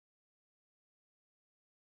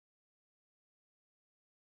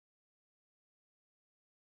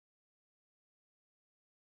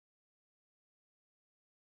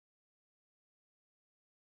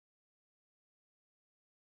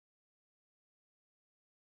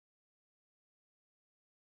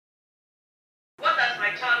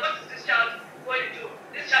my child, what is this child going to do?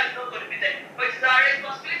 This child is not going to be there. But it's our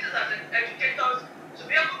responsibilities as educators to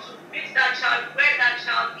be able to meet that child where that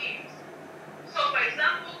child is. So, for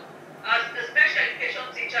example, as a special education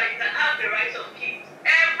teacher, you can have the rights of kids.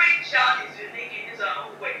 Every child is unique in his or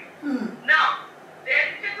her own way. Now, the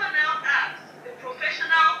educator now asks the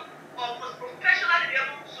professional or must professionally be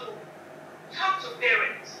able to talk to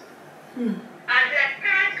parents. And then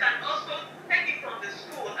parents can also take it from the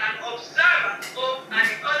school and observe at home and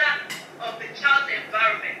in order of the child's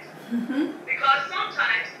environment. Because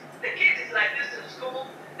sometimes the kid is like this in school,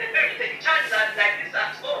 the child is like this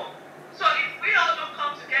at home. So if we all don't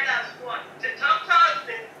come together as one, the doctors,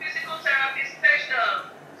 the physical therapist,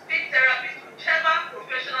 speech therapist, whichever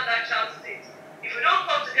professional that child sees, if we don't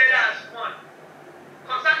come together as one,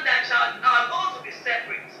 concerning that child, our goals will be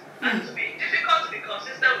separate. And to be difficult to be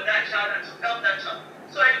consistent with that child and to help that child.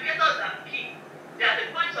 So educators are key. They are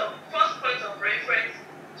the first point of reference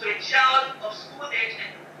to a child of school age,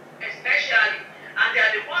 especially, and they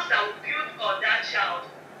are the ones that will build on that child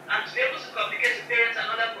and to be able to communicate to parents and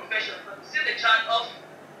other professionals and see the child off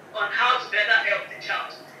on how to better help the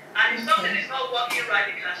child. And if something is not working right,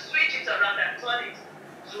 they can switch it around and turn it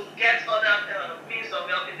to get other means of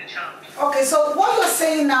helping the child. Okay, so what you're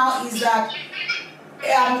saying now is that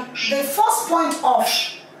the first point of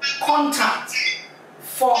contact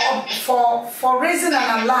for raising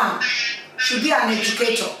an alarm should be an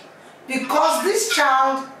educator, because this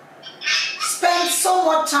child spends so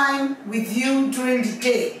much time with you during the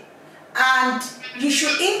day, and you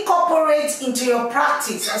should incorporate into your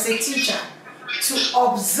practice as a teacher to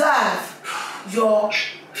observe your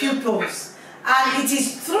pupils, and it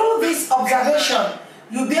is through this observation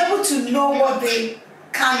you'll be able to know what they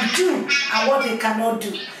can do and what they cannot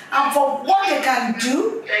do. And for what they can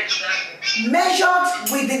do,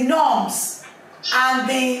 measured with the norms and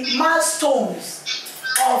the milestones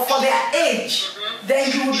or for their age,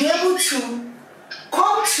 then you will be able to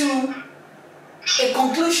come to a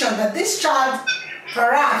conclusion that this child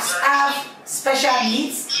perhaps have special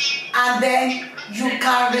needs, and then you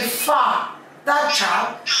can refer that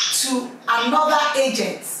child to another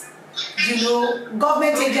agent,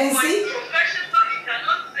 government agency.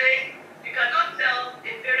 You cannot tell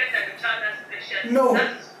a parent that the child has special needs. No.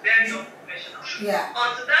 That's very unprofessional. Yeah.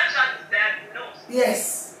 Until that child is diagnosed.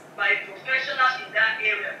 Yes. By professionals in that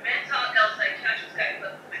area, mental health psychiatrists,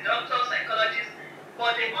 the doctors, psychologists,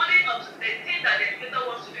 but the thing that the educator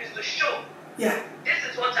wants to do is to show. Yeah. This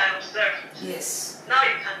is what I observed. Yes. Now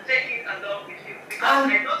you can take it along with you, because I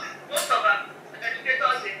noticed most of our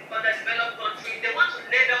educators in underdeveloped countries, they want to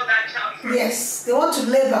label that child first. Yes, they want to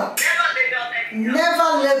label. Never label any child. Never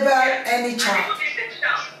label any child.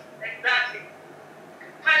 Exactly.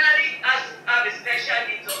 Finally, as have a special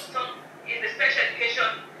needs or some in the special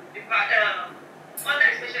education department, under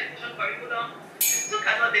the special education curriculum, you still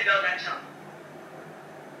cannot label that child.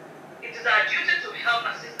 It is our duty to help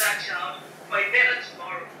assist that child for a better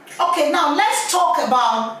tomorrow. Okay, now let's talk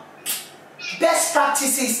about best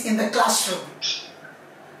practices in the classroom.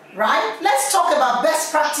 Right? Let's talk about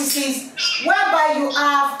best practices whereby you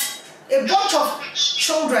have a bunch of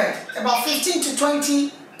children, about 15 to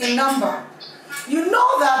 20 in number. You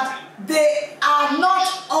know that they are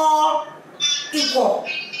not all equal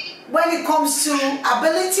when it comes to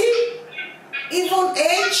ability, even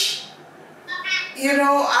age.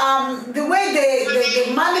 The way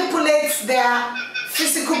they manipulate their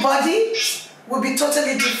physical body will be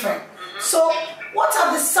totally different. So what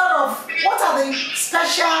are the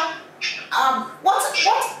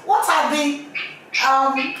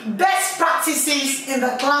best practices in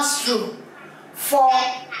the classroom for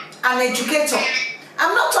an educator?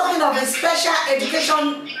 I'm not talking of a special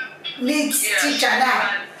education needs teacher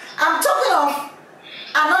now. I'm talking of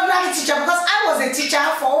an ordinary teacher, because I was a teacher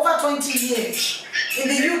for over 20 years in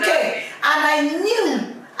the UK, and I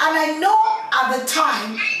knew and I know at the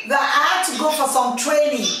time that I had to go for some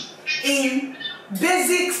training in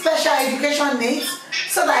basic special education needs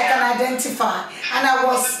so that I can identify, and I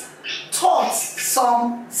was taught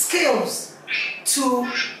some skills to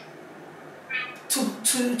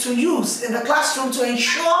use in the classroom to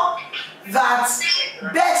ensure that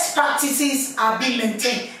best practices are being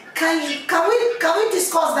maintained. Can we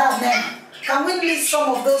discuss that now? Can we list some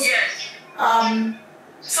of those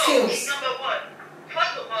skills? So, number one,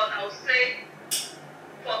 first of all, I would say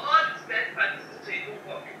for all these best practices to even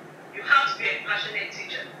work, you have to be a passionate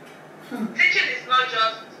teacher. Teaching is not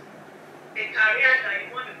just a career that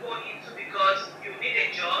you want to go into because you need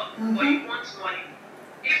a job or you want money.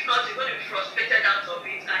 If not, you're going to be frustrated out of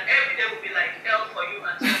it, and every day will be like hell for you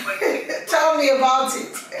until Tell me about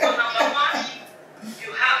it. So number one,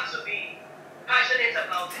 you have to be passionate about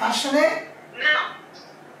about it. Passionate? Now,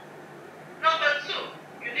 number two,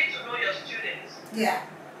 you need to know your students. Yeah.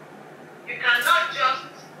 You cannot just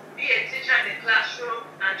be a teacher in the classroom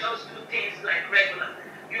and just do things like regular.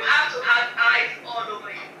 You have to have eyes all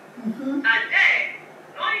over you. Mm-hmm. And then,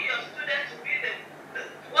 knowing your students will be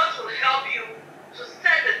what will help you to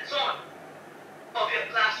set the tone of your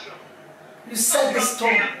classroom. You set the From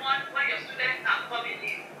tone. day one, when your students are coming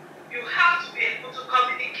in, you have to be able to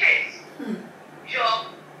communicate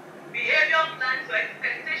your behavior plans, your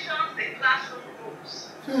expectations, the classroom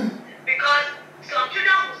rules. Because some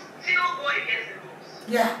children will still go against the rules.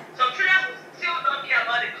 Yeah. Some children will still don't care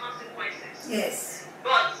about the consequences. Yes.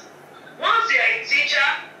 But once you're a teacher,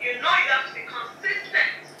 you know you have to be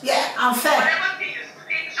consistent. Yeah, I'm fair. Whatever thing you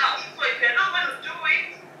speak out. So if you're not going to do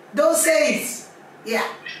it, Don't say it. Yeah.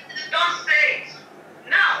 don't say it.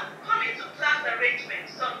 Now, coming to class arrangement,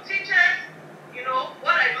 some teachers, you know,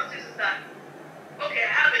 what I notice is that, okay,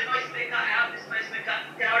 I have a noisemaker, I have this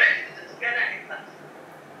noisemaker, they're already sitting together in class,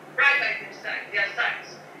 right by their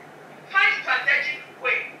sides. Find strategic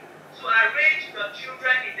way to arrange your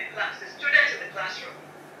children in the class, the students in the classroom.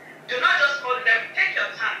 Do not just call them, take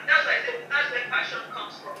your time. That's why I say that's where passion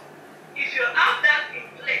comes from. If you have that in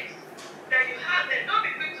place, then you have them. Don't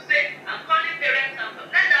be quick to say, I'm calling parents and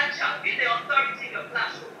let that child be the authority in your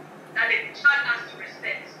classroom that the child has to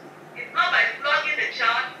respect. It's not by flogging the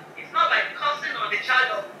child, it's not by cussing on the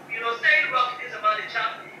child or saying rough things about the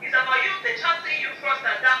child. It's about you, the child seeing you first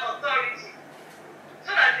as that authority.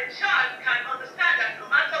 So that the child can understand that no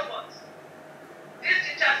matter what, this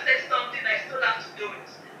teacher says something, I still have to do it.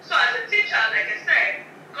 So as a teacher, like I said,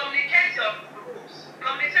 communicate your rules,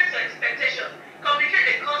 communicate your expectations, communicate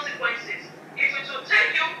the consequences. If it will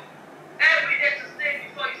take you every day to say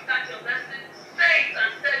before you start your lesson, say it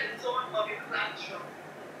and set the tone of your classroom.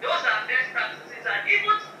 Those are best practices, and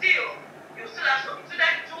even still, you still have some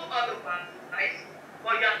students do otherwise,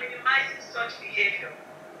 but you are minimizing such behavior.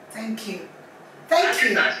 Thank you. Thank you.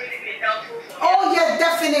 This has really been helpful for me. Oh yeah,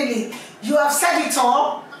 definitely. You have said it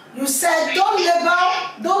all. You said don't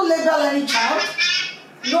label any child.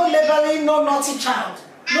 No labeling, no naughty child.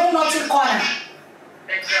 No naughty corner.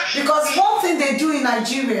 Exactly. Because one thing they do in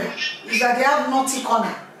Nigeria is that they have naughty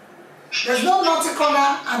corner. There's no naughty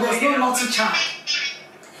corner and there's no naughty child.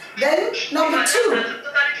 Then number two.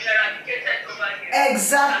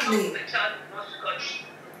 Exactly.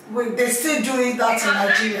 They still doing that in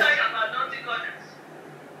Nigeria.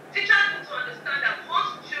 Teachers need to understand that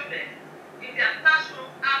most children in their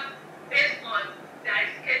classroom act based on their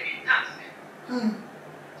escaping task.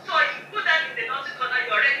 So if you put them in the naughty corner,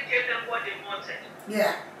 you already gave them what they wanted.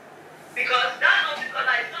 Yeah. Because that naughty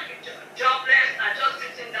corner is not jobless and just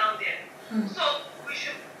sitting down there. So we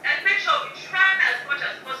should make sure we try as much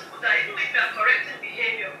as possible that even if we are correcting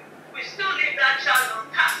behavior, we still leave that child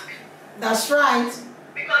on task. That's right.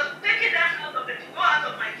 Because taking them out of go out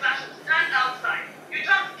of my classroom, stand outside, you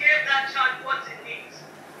just gave that child what it needs.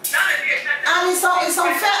 And it's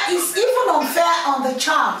unfair. It's even unfair on the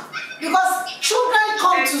child because children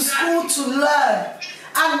come to school to learn,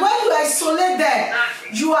 and when you isolate them,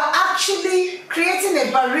 you are actually creating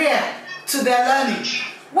a barrier to their learning.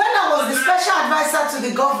 When I was the special advisor to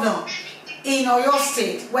the governor in Oyo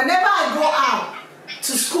State, whenever I go out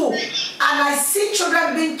to school and I see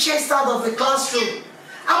children being chased out of the classroom,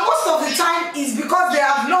 and most of the time is because they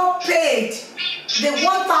have not paid the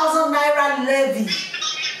 1,000 naira levy,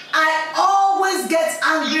 I always get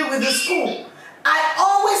angry with the school. I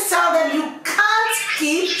always tell them you can't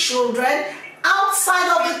keep children outside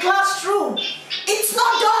of the classroom. It's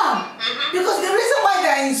not done. Because the reason why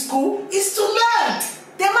they're in school is to learn.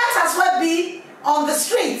 They might as well be on the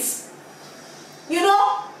streets. You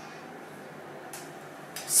know?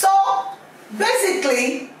 So,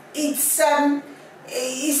 basically, it's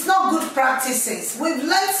not good practices. We've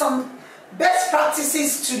learned some best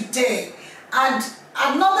practices today. And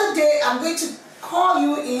another day, I'm going to call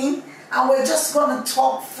you in and we're just going to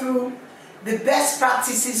talk through the best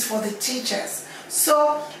practices for the teachers.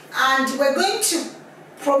 So, and we're going to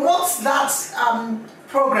promote that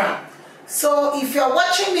program. So if you're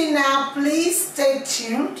watching me now, please stay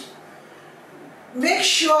tuned. Make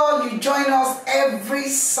sure you join us every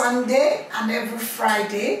Sunday and every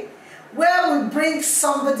Friday, where we bring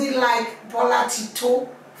somebody like Bola Tito,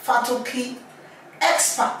 Fatoki,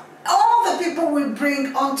 expert. All the people we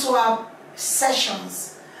bring onto our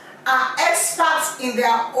sessions are experts in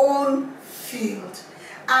their own field.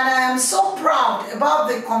 And I am so proud about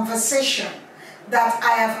the conversation that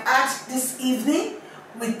I have had this evening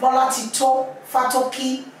with Bola Tito,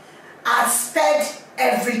 Fatoki, as sped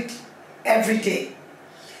every day.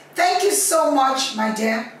 Thank you so much, my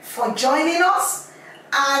dear, for joining us.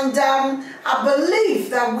 And I believe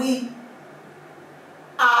that we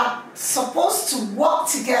are supposed to work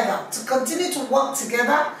together, to continue to work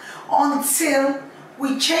together until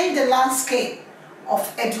we change the landscape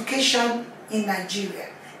of education in Nigeria.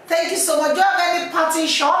 Thank you so much. Do you have any parting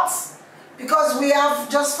shots? Because we have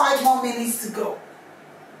just 5 more minutes to go.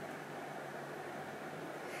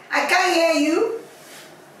 I can't hear you.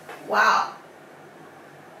 Wow.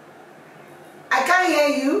 I can't hear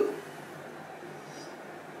you.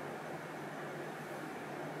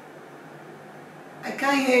 I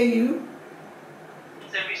can't hear you.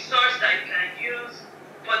 It's a resource that you can use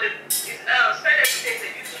for the Spend Every Day is a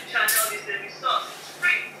YouTube channel. It's a resource. It's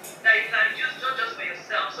free that you can use not just for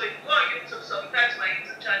yourself. So if you go on YouTube, subscribe to my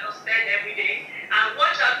YouTube channel, Spend Every Day, and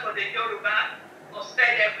watch out for the Yoruba of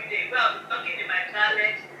Spend Every Day, where I'll be talking in my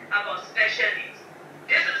dialect about special needs.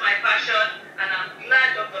 This is my passion, and I'm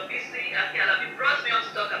glad Dr. Beasley and Kialabi brought me on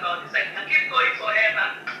to talk about this. I can keep going forever.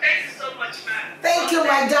 Thank you so much, ma'am. Thank you,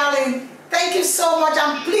 my darling. Thank you so much.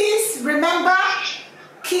 And please remember,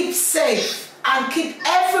 keep safe and keep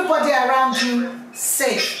everybody around you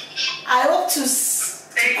safe. I hope to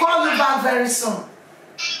call you back very soon.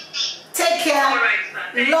 Take care. All right,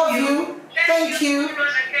 sir. Love you. Thank you.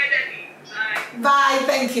 Bye.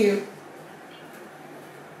 Thank you.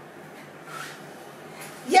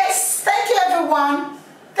 Yes, thank you, everyone.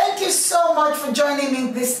 Thank you so much for joining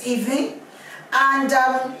me this evening. And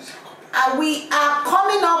we are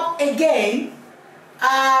coming up again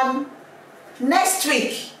next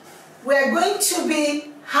week. We're going to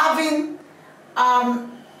be having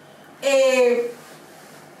a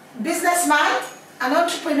businessman, an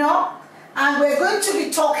entrepreneur, and we're going to be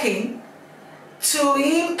talking to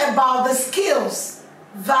him about the skills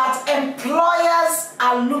that employers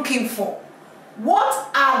are looking for.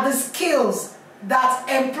 What are the skills that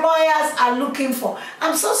employers are looking for?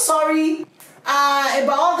 I'm so sorry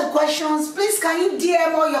about all the questions. Please, can you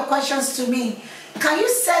DM all your questions to me? Can you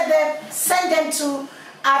send them to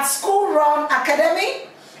 @School Run Academy,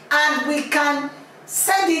 and we can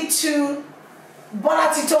send it to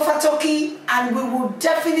Bola Titofatoki, and we will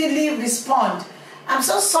definitely respond. I'm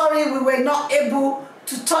so sorry we were not able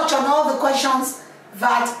to touch on all the questions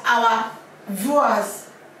that our viewers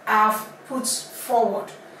have put forward.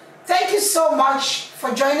 Thank you so much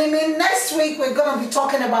for joining me. Next week we're going to be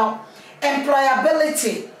talking about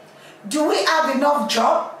employability. Do we have enough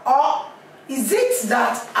job, or is it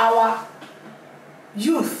that our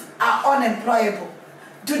youth are unemployable?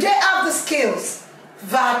 Do they have the skills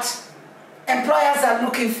that employers are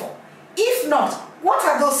looking for? If not, what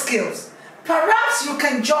are those skills? Perhaps you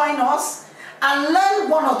can join us and learn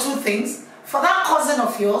 1 or 2 things for that cousin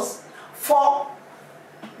of yours, for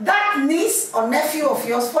that niece or nephew of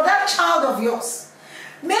yours, for that child of yours.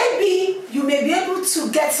 Maybe you may be able to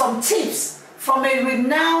get some tips from a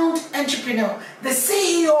renowned entrepreneur, the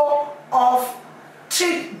CEO of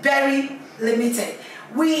Tripberry Limited.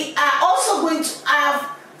 We are also going to have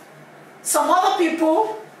some other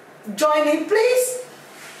people joining. Please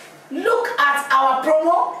look at our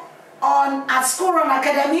promo on @School Run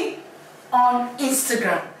Academy on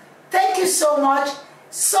Instagram. Thank you so much.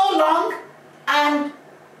 So long. And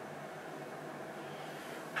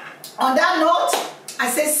on that note, I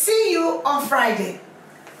say see you on Friday.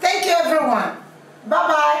 Thank you, everyone.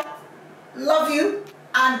 Bye-bye. Love you,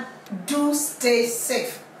 and do stay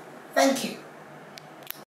safe. Thank you.